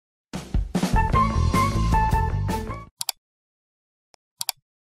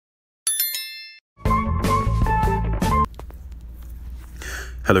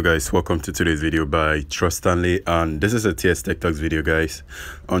Hello guys, welcome to today's video by Trust Stanley, and this is a TS Tech Talks video guys.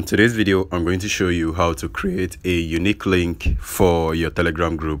 On today's video, I'm going to show you how to create a unique link for your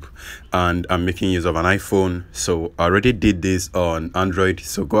Telegram group, and I'm making use of an iPhone. So I already did this on Android,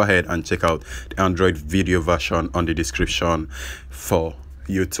 so go ahead and check out the Android video version on the description for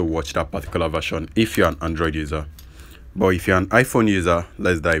you to watch that particular version if you're an Android user. But if you're an iPhone user,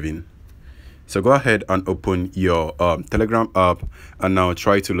 let's dive in. So go ahead and open your Telegram app and now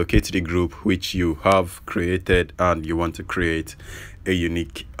try to locate the group which you have created, and you want to create a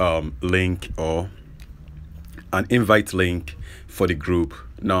unique link or an invite link for the group.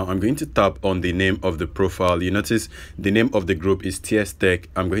 Now I'm going to tap on the name of the profile. You notice the name of the group is TS Tech.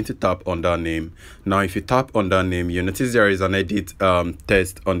 I'm going to tap on that name. Now if you tap on that name, you notice there is an edit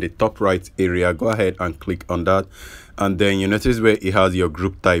text on the top right area. Go ahead and click on that, and then you notice where it has your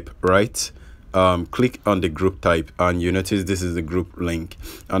group type, right? Click on the group type, and you notice this is the group link.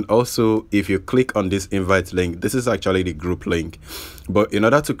 And also if you click on this invite link, this is actually the group link. But in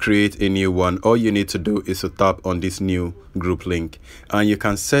order to create a new one, all you need to do is to tap on this new group link, and you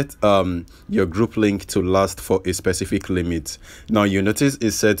can set your group link to last for a specific limit. Now you notice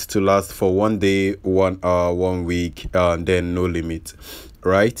it's set to last for 1 day, 1 hour, 1 week, and then no limit,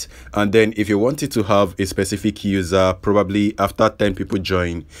 right? And then if you wanted to have a specific user, probably after 10 people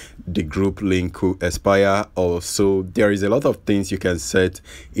join, the group link could expire. Also, there is a lot of things you can set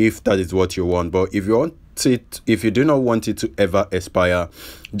if that is what you want. But if you want it, if you do not want it to ever expire,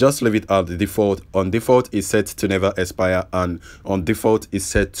 just leave it at the default. On default is set to never expire, and on default is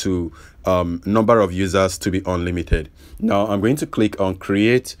set to number of users to be unlimited. Now I'm going to click on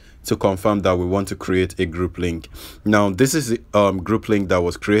create to confirm that we want to create a group link. Now this is the group link that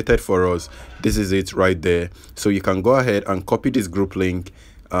was created for us. This is it right there. So you can go ahead and copy this group link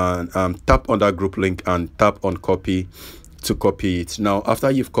and tap on that group link and tap on copy to copy it. Now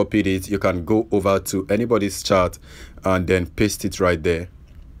after you've copied it, you can go over to anybody's chat and then paste it right there.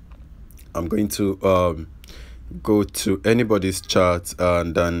 I'm going to go to anybody's chat,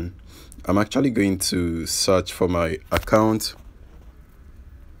 and then I'm actually going to search for my account,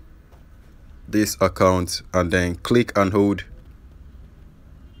 this account, and then click and hold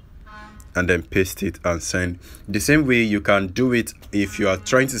and then paste it and send. The same way you can do it if you are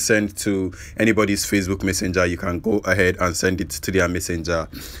trying to send to anybody's Facebook Messenger. You can go ahead and send it to their messenger,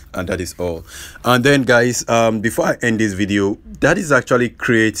 and that is all. And then guys, before I end this video, that is actually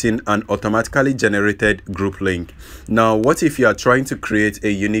creating an automatically generated group link. Now what if you are trying to create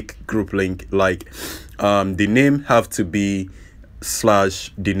a unique group link, like the name have to be /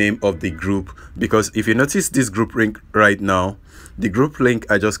 the name of the group? Because if you notice this group link right now, the group link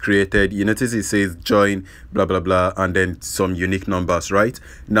I just created, you notice it says join blah blah blah and then some unique numbers, right?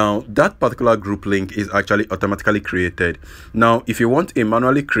 Now that particular group link is actually automatically created. Now if you want a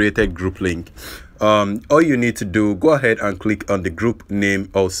manually created group link, all you need to do, go ahead and click on the group name.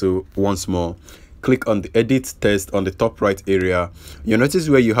 Also once more, click on the edit text on the top right area. You notice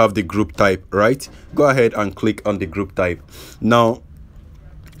where you have the group type, right? Go ahead and click on the group type. Now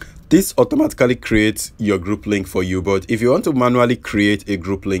this automatically creates your group link for you, but if you want to manually create a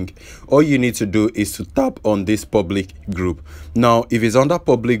group link, all you need to do is to tap on this public group. Now if it's under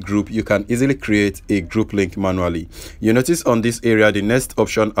public group, you can easily create a group link manually. You notice on this area, the next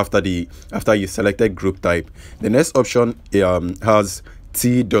option after you selected group type, the next option has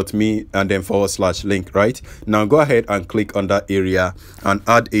t.me and then /link, right? Now go ahead and click on that area and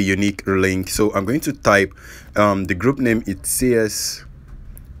add a unique link. So I'm going to type the group name is CS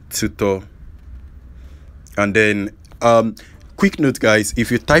tutor, and then quick note guys, if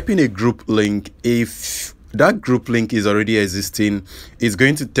you type in a group link, if that group link is already existing, it's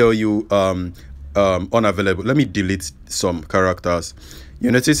going to tell you unavailable. Let me delete some characters.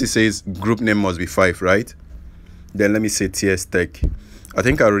 You notice it says group name must be 5, right? Then let me say TS Tech. I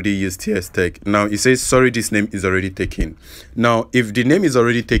think I already used TS Tech. Now it says sorry, this name is already taken. Now if the name is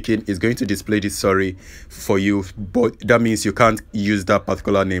already taken, it's going to display this sorry for you, but that means you can't use that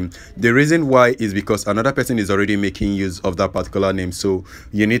particular name. The reason why is because another person is already making use of that particular name, so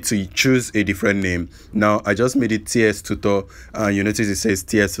you need to choose a different name. Now I just made it TS Tutor, and you notice it says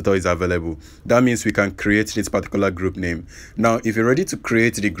TS Tutor is available. That means we can create this particular group name. Now if you're ready to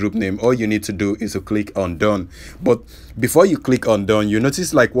create the group name, all you need to do is to click on done. But before you click on done, you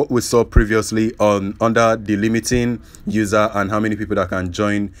notice like what we saw previously on under the limiting user and how many people that can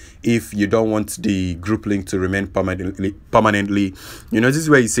join if you don't want the group link to remain permanently. You notice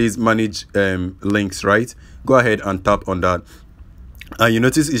where it says manage links, right? Go ahead and tap on that. and you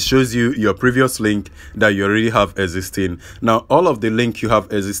notice it shows you your previous link that you already have existing. Now all of the link you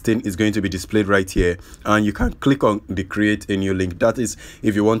have existing is going to be displayed right here, and you can click on the create a new link. That is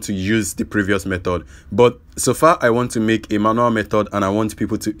if you want to use the previous method, but so far I want to make a manual method and I want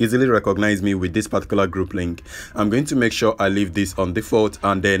people to easily recognize me with this particular group link. I'm going to make sure I leave this on default,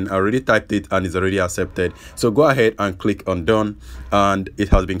 and then I already typed it and it's already accepted. So go ahead and click on done, and it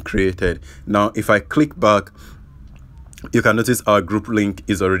has been created. Now if I click back, you can notice our group link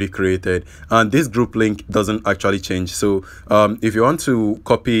is already created, and this group link doesn't actually change. So if you want to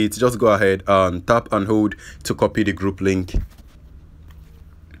copy it, just go ahead and tap and hold to copy the group link.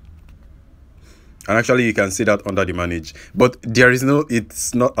 And actually you can see that under the manage, but there is no,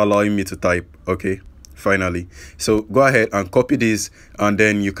 it's not allowing me to type. Okay, finally. So go ahead and copy this, and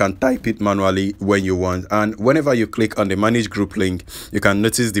then you can type it manually when you want. And whenever you click on the manage group link, you can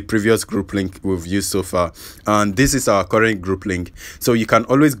notice the previous group link we've used so far, and this is our current group link. So you can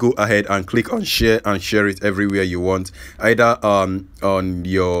always go ahead and click on share and share it everywhere you want, either on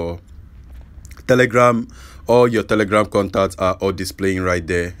your Telegram. All your Telegram contacts are all displaying right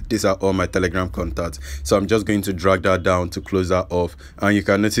there. These are all my Telegram contacts. So I'm just going to drag that down to close that off, and you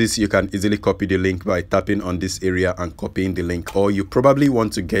can notice you can easily copy the link by tapping on this area and copying the link. Or you probably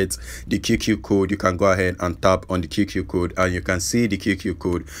want to get the QQ code, you can go ahead and tap on the QQ code, and you can see the QQ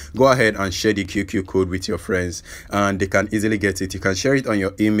code. Go ahead and share the QQ code with your friends, and they can easily get it. You can share it on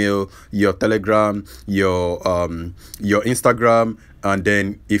your email, your Telegram, your Instagram. And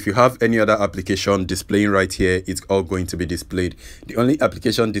then if you have any other application displaying right here, it's all going to be displayed. The only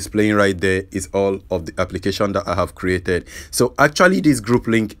application displaying right there is all of the application that I have created. So actually this group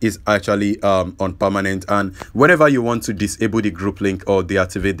link is actually on permanent, and whenever you want to disable the group link or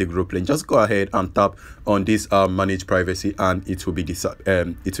deactivate the group link, just go ahead and tap on this manage privacy, and it will be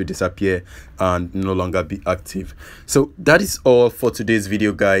it will disappear and no longer be active. So that is all for today's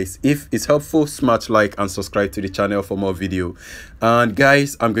video, guys. If it's helpful, smash like and subscribe to the channel for more video. And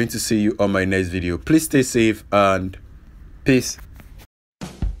guys, I'm going to see you on my next video. Please stay safe and peace.